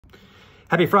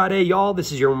Happy Friday, y'all.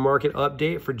 This is your market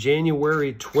update for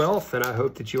January 12th, and I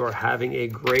hope that you are having a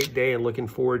great day and looking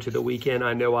forward to the weekend.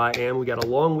 I know I am. We got a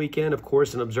long weekend, of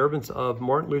course, in observance of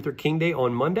Martin Luther King Day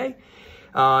on Monday.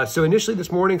 So initially this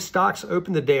morning, stocks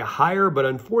opened the day higher, but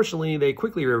unfortunately, they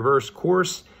quickly reversed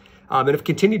course and have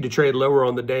continued to trade lower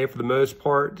on the day for the most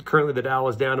part. Currently, the Dow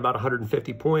is down about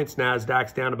 150 points,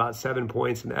 NASDAQ's down about 7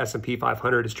 points, and the S&P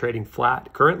 500 is trading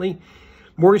flat currently.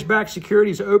 Mortgage-backed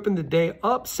securities opened the day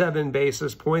up 7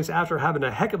 basis points after having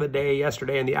a heck of a day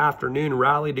yesterday in the afternoon,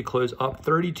 rallied to close up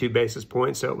 32 basis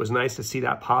points. So it was nice to see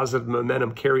that positive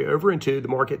momentum carry over into the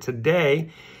market today.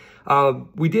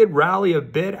 We did rally a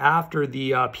bit after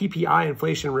the PPI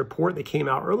inflation report that came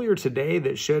out earlier today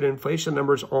that showed inflation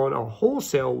numbers on a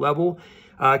wholesale level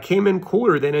came in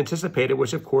cooler than anticipated,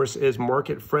 which of course is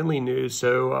market-friendly news.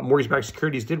 So mortgage-backed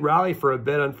securities did rally for a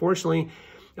bit. Unfortunately,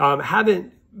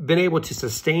 haven't been able to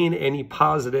sustain any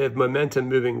positive momentum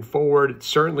moving forward.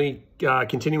 Certainly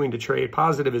continuing to trade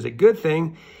positive is a good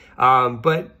thing,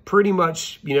 but pretty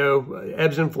much,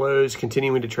 ebbs and flows,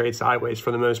 continuing to trade sideways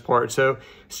for the most part. So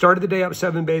started the day up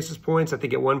 7 basis points. I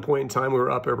think at one point in time we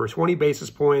were up over 20 basis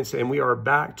points, and we are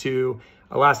back to,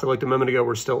 last I looked a moment ago,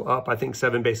 we're still up, I think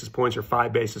 7 basis points or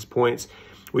 5 basis points.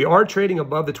 We are trading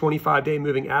above the 25-day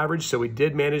moving average, so we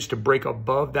did manage to break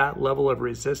above that level of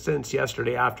resistance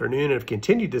yesterday afternoon and have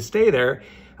continued to stay there.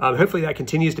 Hopefully that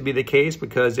continues to be the case,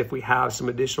 because if we have some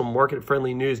additional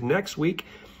market-friendly news next week,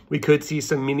 we could see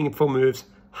some meaningful moves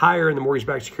higher in the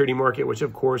mortgage-backed security market, which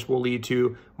of course will lead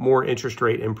to more interest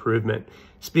rate improvement.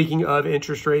 Speaking of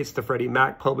interest rates, the Freddie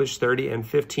Mac published 30 and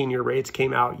 15-year rates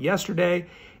came out yesterday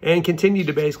and continued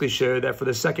to basically show that for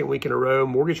the second week in a row,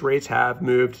 mortgage rates have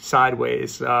moved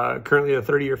sideways. Currently, the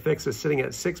 30-year fix is sitting at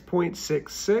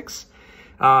 6.66,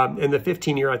 and the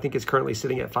 15-year, I think, is currently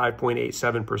sitting at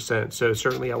 5.87%. So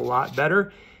certainly a lot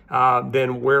better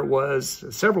than where it was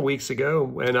several weeks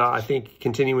ago, and I think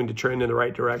continuing to trend in the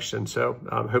right direction. So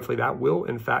hopefully that will,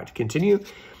 in fact, continue.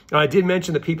 I did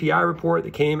mention the PPI report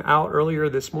that came out earlier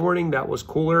this morning. That was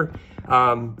cooler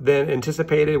than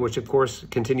anticipated, which of course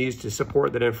continues to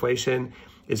support that inflation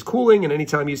is cooling. And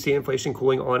anytime you see inflation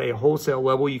cooling on a wholesale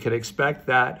level, you can expect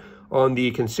that on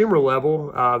the consumer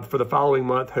level for the following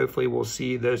month. Hopefully we'll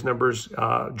see those numbers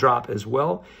drop as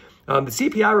well. The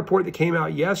CPI report that came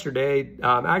out yesterday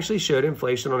actually showed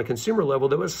inflation on a consumer level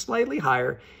that was slightly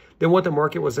higher than what the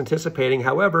market was anticipating.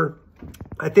 However,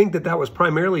 I think that was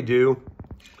primarily due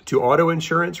to auto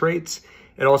insurance rates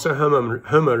and also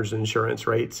homeowners insurance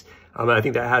rates. I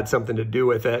think that had something to do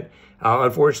with it.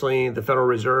 Unfortunately, the Federal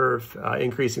Reserve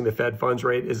increasing the Fed funds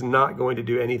rate is not going to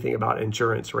do anything about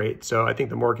insurance rates. So I think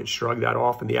the market shrugged that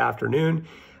off in the afternoon,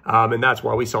 and that's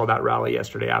why we saw that rally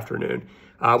yesterday afternoon.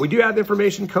 We do have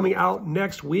information coming out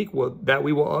next week that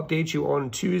we will update you on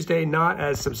Tuesday, not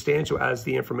as substantial as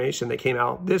the information that came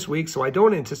out this week. So I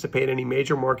don't anticipate any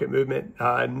major market movement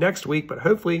next week, but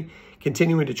hopefully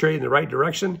continuing to trade in the right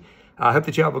direction. I hope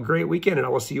that you have a great weekend, and I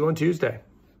will see you on Tuesday.